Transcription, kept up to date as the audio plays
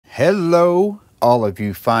Hello, all of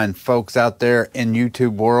you fine folks out there in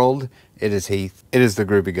YouTube world. It is Heath. It is the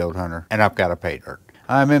Groovy Goat Hunter, and I've got a pay dirt.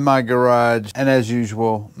 I'm in my garage, and as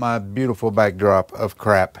usual, my beautiful backdrop of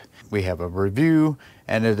crap. We have a review,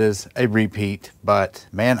 and it is a repeat, but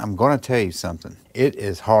man, I'm going to tell you something. It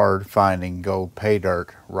is hard finding gold pay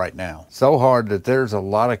dirt right now. So hard that there's a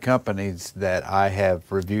lot of companies that I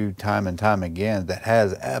have reviewed time and time again that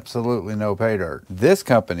has absolutely no pay dirt. This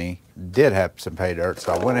company did have some pay dirt,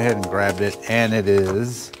 so I went ahead and grabbed it, and it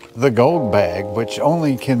is the gold bag, which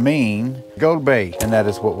only can mean Goldbay, and that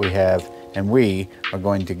is what we have, and we are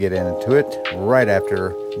going to get into it right after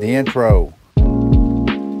the intro.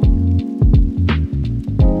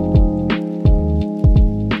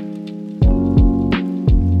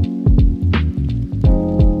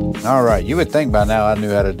 All right, you would think by now I knew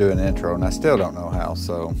how to do an intro, and I still don't know how,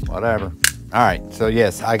 so whatever. All right, so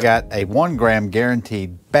yes, I got a 1 gram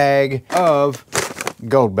guaranteed bag of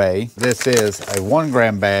Goldbay. This is a 1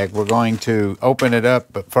 gram bag. We're going to open it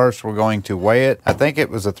up, but first we're going to weigh it. I think it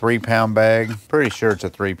was a 3-pound bag. Pretty sure it's a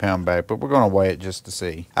 3-pound bag, but we're going to weigh it just to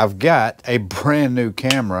see. I've got a brand new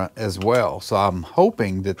camera as well, so I'm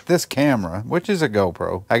hoping that this camera, which is a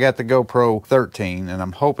GoPro, I got the GoPro 13, and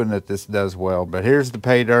I'm hoping that this does well. But here's the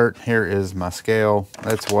pay dirt. Here is my scale.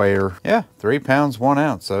 Let's weigh her. Yeah, 3 pounds 1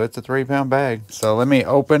 ounce, so it's a 3-pound bag. So let me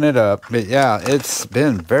open it up. But yeah, it's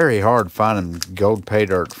been very hard finding gold pay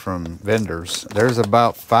dirt from vendors. There's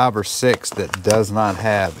about 5 or 6 that does not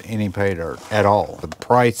have any pay dirt at all. The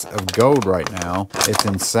price of gold right now, it's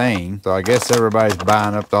insane. So I guess everybody's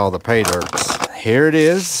buying up all the pay dirts. Here it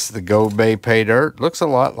is, the Goldbay pay dirt. Looks a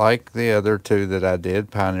lot like the other 2 that I did,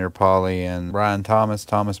 Pioneer Polly and Thomas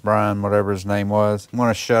Bryan, whatever his name was. I'm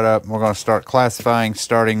gonna shut up and we're gonna start classifying,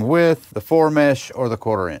 starting with the 4 mesh or the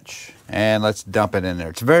 1/4 inch. And let's dump it in there.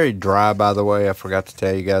 It's very dry, by the way. I forgot to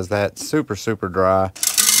tell you guys that. Super, super dry.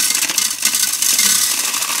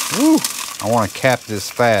 Woo! I want to cap this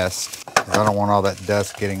fast because I don't want all that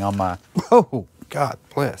dust getting on my, oh, God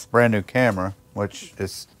bless, brand new camera, which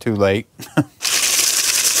is too late.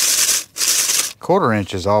 1/4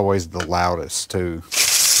 inch is always the loudest, too.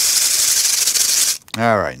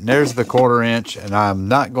 All right, and there's the 1/4 inch, and I'm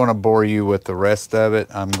not going to bore you with the rest of it.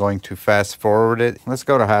 I'm going to fast forward it. Let's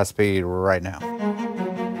go to high speed right now.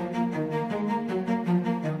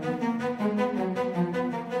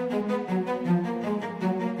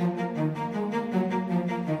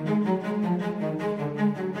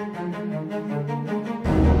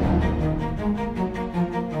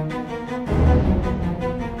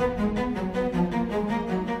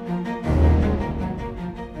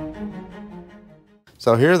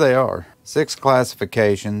 So here they are, 6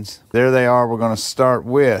 classifications. There they are. We're going to start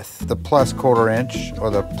with the plus 1/4 inch or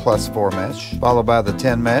the plus 4 mesh, followed by the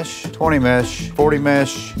 10 mesh, 20 mesh, 40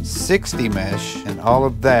 mesh, 60 mesh, and all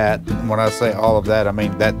of that. And when I say all of that, I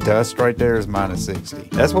mean that dust right there is minus 60.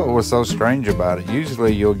 That's what was so strange about it.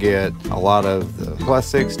 Usually you'll get a lot of the plus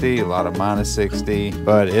 60, a lot of minus 60,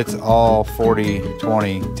 but it's all 40,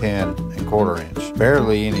 20, 10, and 1/4 inch.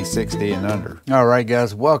 Barely any 60 and under. All right,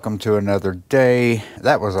 guys, welcome to another day.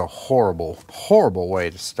 That was a horrible way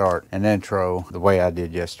to start an intro the way I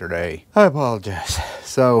did yesterday. I apologize.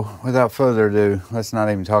 So without further ado, let's not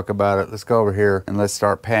even talk about it. Let's go over here and let's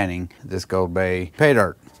start panning this Goldbay pay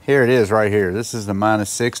dirt. Here it is right here. This is the minus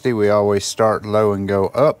 60. We always start low and go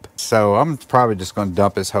up. So I'm probably just going to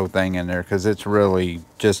dump this whole thing in there because it's really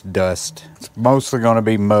just dust. It's mostly going to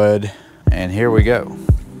be mud. And here we go.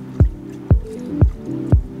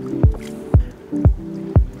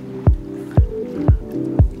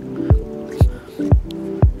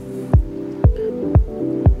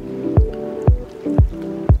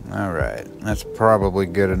 That's probably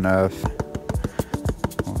good enough.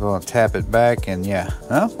 We're going to tap it back and yeah.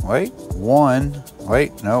 Oh, wait. 1.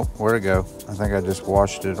 Wait, nope. Where'd it go? I think I just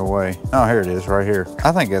washed it away. Oh, here it is right here.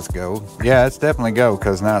 I think that's gold. Yeah, it's definitely gold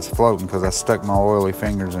because now it's floating because I stuck my oily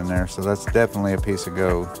fingers in there. So that's definitely a piece of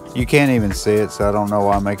gold. You can't even see it, so I don't know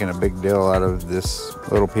why I'm making a big deal out of this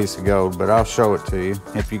little piece of gold, but I'll show it to you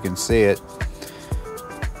if you can see it.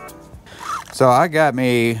 So I got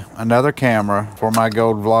me another camera for my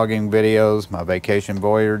gold vlogging videos, my vacation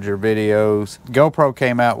Voyager videos. GoPro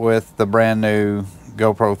came out with the brand new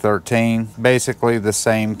GoPro 13. Basically the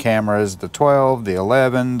same camera as the 12, the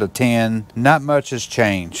 11, the 10. Not much has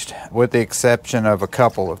changed with the exception of a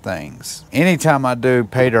couple of things. Anytime I do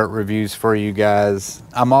pay dirt reviews for you guys,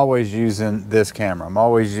 I'm always using this camera. I'm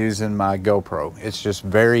always using my GoPro. It's just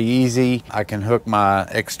very easy. I can hook my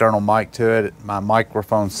external mic to it. My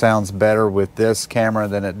microphone sounds better with this camera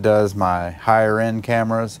than it does my higher end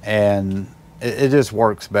cameras, and it just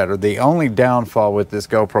works better. The only downfall with this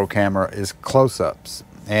GoPro camera is close-ups.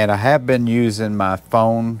 And I have been using my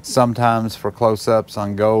phone sometimes for close-ups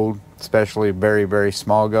on gold, especially very, very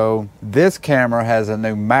small gold. This camera has a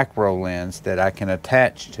new macro lens that I can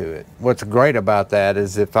attach to it. What's great about that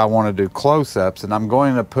is if I want to do close-ups, and I'm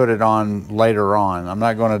going to put it on later on. I'm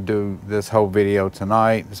not going to do this whole video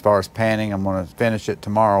tonight as far as panning. I'm going to finish it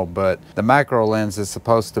tomorrow, but the macro lens is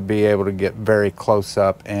supposed to be able to get very close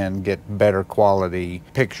up and get better quality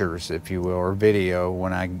pictures, if you will, or video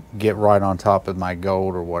when I get right on top of my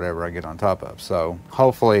gold or whatever I get on top of. So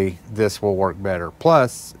hopefully this will work better.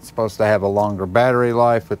 Plus, it's supposed to have a longer battery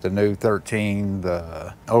life with the new 13.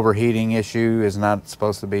 The overheating issue is not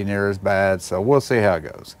supposed to be near as bad, so we'll see how it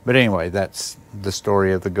goes. But anyway, that's the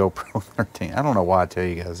story of the GoPro 13. I don't know why I tell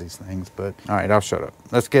you guys these things, but all right, I'll shut up.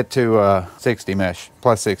 Let's get to 60 mesh,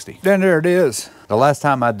 plus 60. Then there it is. The last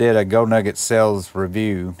time I did a Go Nugget sales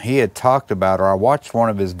review, he had talked about, or I watched one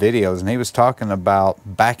of his videos, and he was talking about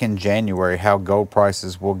back in January how gold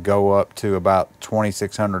prices will go up to about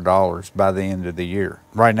 $2,600 by the end of the year.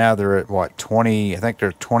 Right now they're at what, 20, I think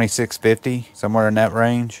they're $2,650, somewhere in that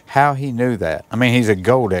range. How he knew that? I mean, he's a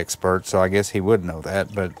gold expert, so I guess he would know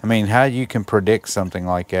that, but I mean, how you can predict something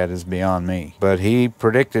like that is beyond me. But he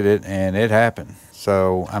predicted it and it happened.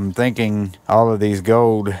 So I'm thinking all of these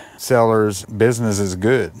gold sellers' business is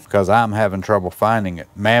good because I'm having trouble finding it.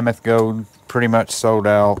 Mammoth gold pretty much sold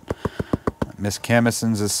out. Miss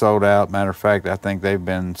Chemison's is sold out. Matter of fact, I think they've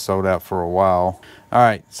been sold out for a while. All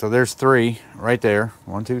right, so there's 3 right there.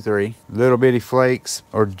 1, 2, 3. Little bitty flakes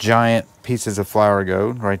or giant pieces of flour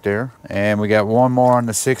gold right there. And we got one more on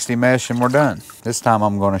the 60 mesh and we're done. This time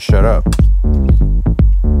I'm going to shut up.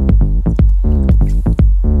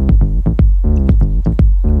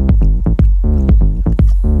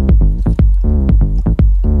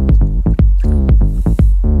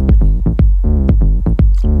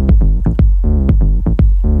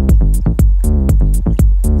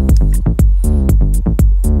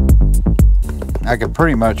 I could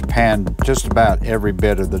pretty much pan just about every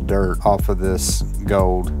bit of the dirt off of this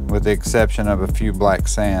gold, with the exception of a few black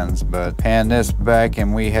sands. But pan this back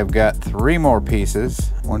and we have got 3 more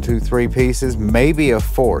pieces. 1, 2, 3 pieces, maybe a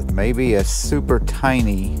 4th, maybe a super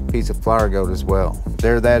tiny piece of flour gold as well.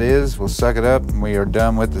 There that is, we'll suck it up and we are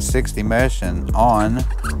done with the 60 mesh and on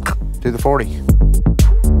to the 40.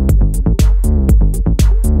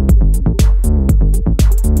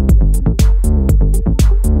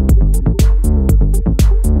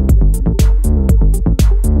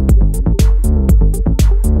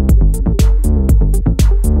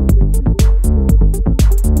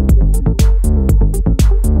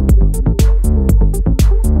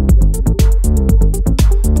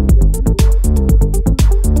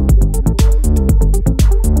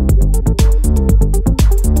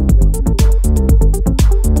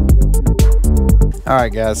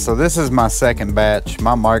 Alright guys, so this is my second batch.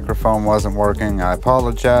 My microphone wasn't working. I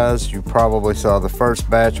apologize. You probably saw the first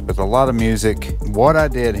batch with a lot of music. What I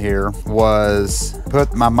did here was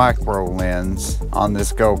put my micro lens on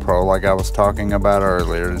this GoPro like I was talking about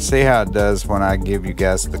earlier to see how it does when I give you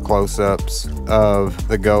guys the close-ups of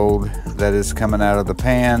the gold that is coming out of the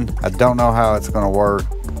pan. I don't know how it's going to work.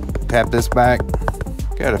 Tap this back.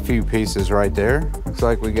 Got a few pieces right there. Looks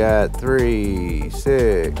like we got 3,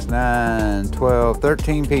 6, 9, 12,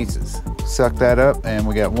 13 pieces. Suck that up and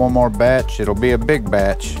we got one more batch. It'll be a big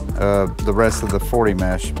batch of the rest of the 40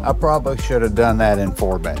 mesh. I probably should have done that in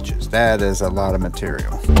 4 batches. That is a lot of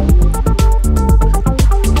material.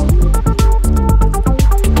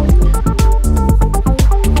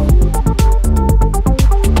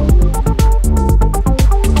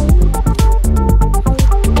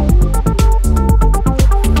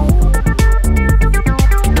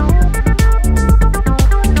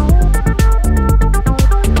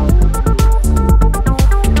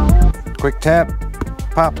 Quick tap,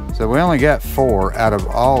 pop. So we only got 4 out of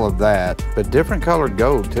all of that, but different colored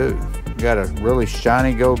gold too. We got a really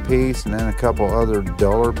shiny gold piece and then a couple other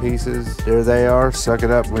duller pieces. There they are. Suck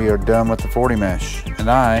it up. We are done with the 40 mesh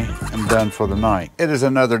and I am done for the night. It is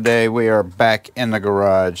another day. We are back in the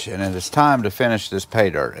garage and it is time to finish this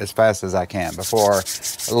pay dirt as fast as I can before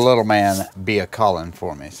a little man be a calling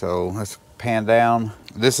for me. So let's pan down.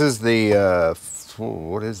 This is the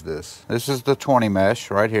what is this? This is the 20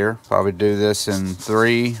 mesh right here. Probably do this in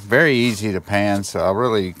 3. Very easy to pan, so I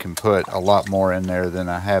really can put a lot more in there than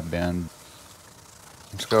I have been.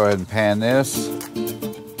 Let's go ahead and pan this.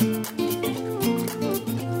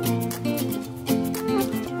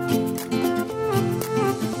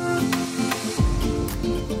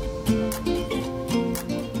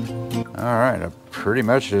 All right, I pretty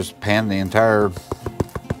much just panned the entire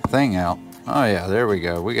thing out. Oh yeah, there we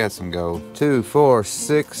go. We got some gold. 2, 4,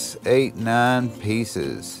 6, 8, 9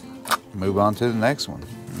 pieces. Move on to the next one.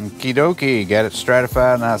 Okie dokie, got it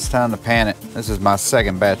stratified, now it's time to pan it. This is my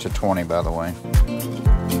second batch of 20, by the way.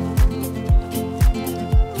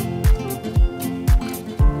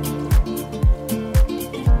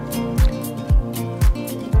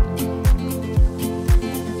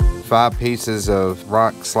 Five pieces of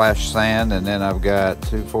rock / sand, and then I've got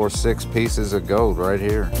 2, 4, 6 pieces of gold right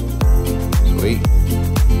here. Sweet.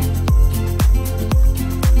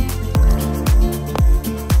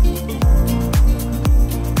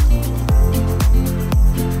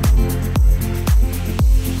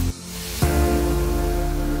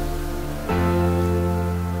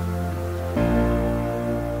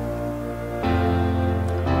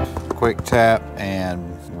 Quick tap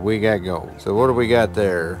and we got gold. So what do we got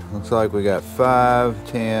there? Looks like we got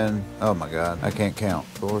 5, 10, oh my God, I can't count.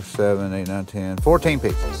 4, 7, 8, 9, 10, 14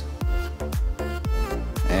 pieces.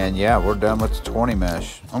 And yeah, we're done with the 20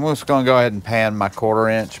 mesh. I'm just gonna go ahead and pan my 1/4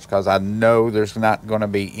 inch because I know there's not gonna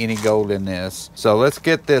be any gold in this. So let's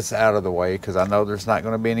get this out of the way because I know there's not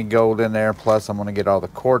gonna be any gold in there. Plus I'm gonna get all the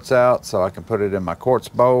quartz out so I can put it in my quartz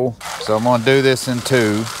bowl. So I'm gonna do this in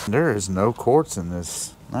 2. There is no quartz in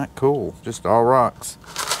this. Not cool, just all rocks.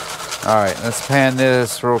 All right, let's pan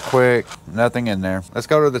this real quick. Nothing in there. Let's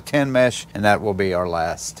go to the 10 mesh and that will be our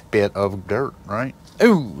last bit of dirt, right?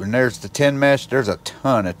 Ooh, and there's the 10 mesh. There's a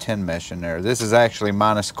ton of 10 mesh in there. This is actually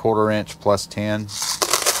minus 1/4 inch plus 10.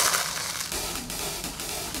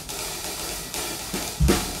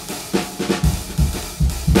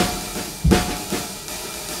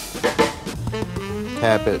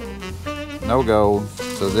 Tap it, no gold.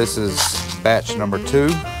 So this is batch number 2.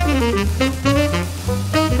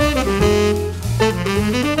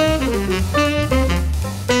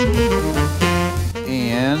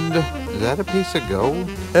 And is that a piece of gold?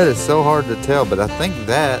 That is so hard to tell, but I think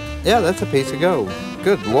that, yeah, that's a piece of gold.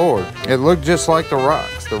 Good Lord. It looked just like the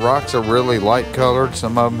rocks. The rocks are really light colored.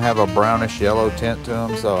 Some of them have a brownish yellow tint to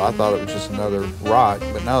them, so I thought it was just another rock,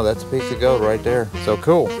 but no, that's a piece of gold right there. So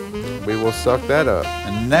cool. We will suck that up.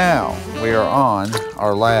 And now we are on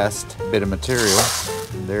our last bit of material.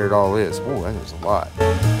 And there it all is. Oh, that is a lot.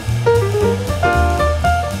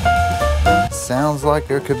 Sounds like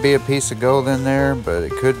there could be a piece of gold in there, but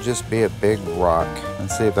it could just be a big rock.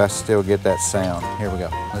 Let's see if I still get that sound. Here we go.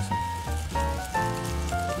 Listen.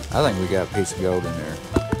 I think we got a piece of gold in there.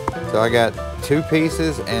 So I got 2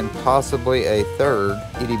 pieces and possibly a 3rd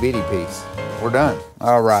itty bitty piece. We're done.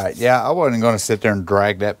 All right, yeah, I wasn't gonna sit there and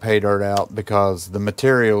drag that pay dirt out because the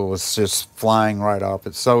material was just flying right off.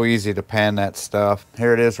 It's so easy to pan that stuff.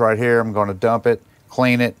 Here it is right here. I'm gonna dump it,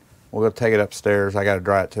 clean it. We'll go take it upstairs. I gotta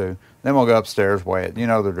dry it too. Then we'll go upstairs, weigh it. You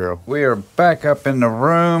know the drill. We are back up in the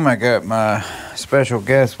room. I got my special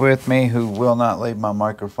guest with me who will not leave my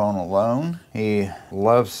microphone alone. He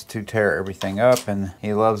loves to tear everything up and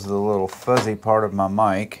he loves the little fuzzy part of my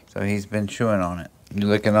mic. So he's been chewing on it. You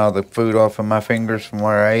licking all the food off of my fingers from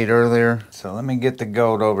where I ate earlier. So let me get the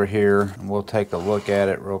gold over here and we'll take a look at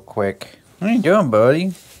it real quick. What are you doing,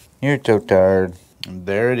 buddy? You're so tired. And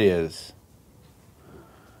there it is.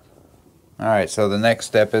 All right, so the next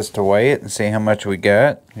step is to weigh it and see how much we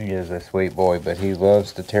got. He is a sweet boy, but he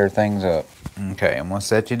loves to tear things up. Okay, I'm gonna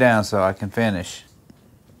set you down so I can finish.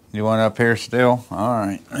 You want up here still? All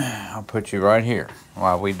right, I'll put you right here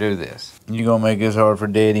while we do this. You gonna make this hard for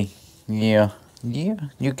Daddy? Yeah. Yeah,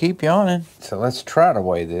 you keep yawning. So let's try to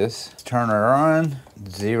weigh this. Let's turn it on,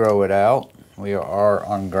 zero it out. We are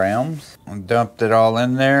on grams. I dumped it all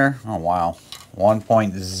in there. Oh, wow.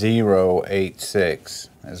 1.086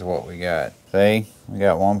 is what we got. See, we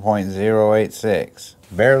got 1.086.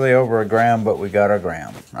 Barely over a gram, but we got our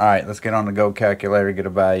gram. All right, let's get on the gold calculator, get a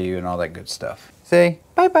value and all that good stuff. See,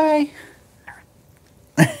 bye-bye.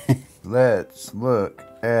 Let's look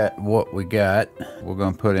at what we got. We're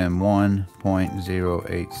gonna put in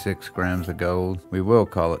 1.086 grams of gold. We will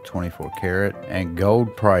call it 24 karat. And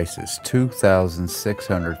gold price is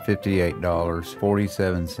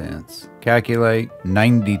 $2,658.47. Calculate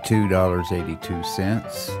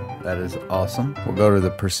 $92.82. That is awesome. We'll go to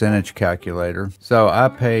the percentage calculator. So I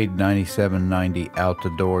paid $97.90 out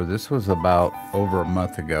the door. This was about over a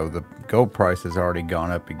month ago. The gold price has already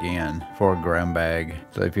gone up again for a gram bag.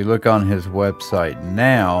 So if you look on his website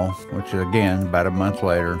now, which is again about a month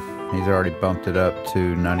later, he's already bumped it up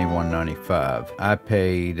to $91.95. I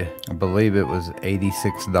paid, I believe it was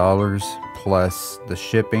 $86 plus the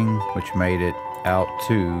shipping, which made it out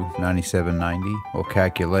to 97.90. We'll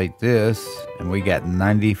calculate this, and we got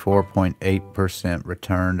 94.8%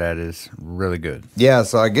 return. That is really good. Yeah,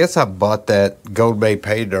 so I guess I bought that Goldbay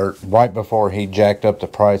pay dirt right before he jacked up the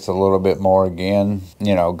price a little bit more again.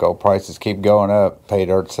 You know, gold prices keep going up. Pay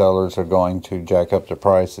dirt sellers are going to jack up the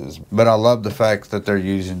prices. But I love the fact that they're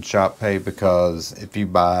using shop pay, because if you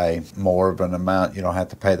buy more of an amount, you don't have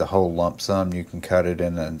to pay the whole lump sum. You can cut it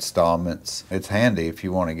in installments. It's handy if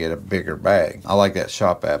you want to get a bigger bag. I like that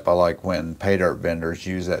shop app. I like when pay dirt vendors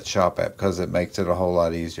use that shop app, because it makes it a whole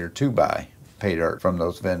lot easier to buy pay dirt from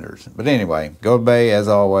those vendors. But anyway, Goldbay, as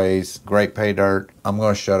always, great pay dirt. I'm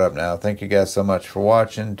going to shut up now. Thank you guys so much for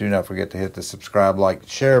watching. Do not forget to hit the subscribe, like,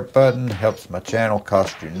 share button. Helps my channel,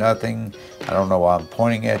 costs you nothing. I don't know why I'm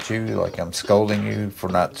pointing at you like I'm scolding you for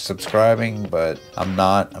not subscribing, but I'm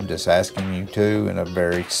not. I'm just asking you to in a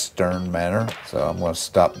very stern manner. So I'm going to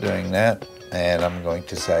stop doing that. And I'm going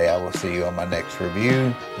to say I will see you on my next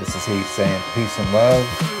review. This is Heath saying peace and love.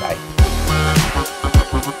 Bye.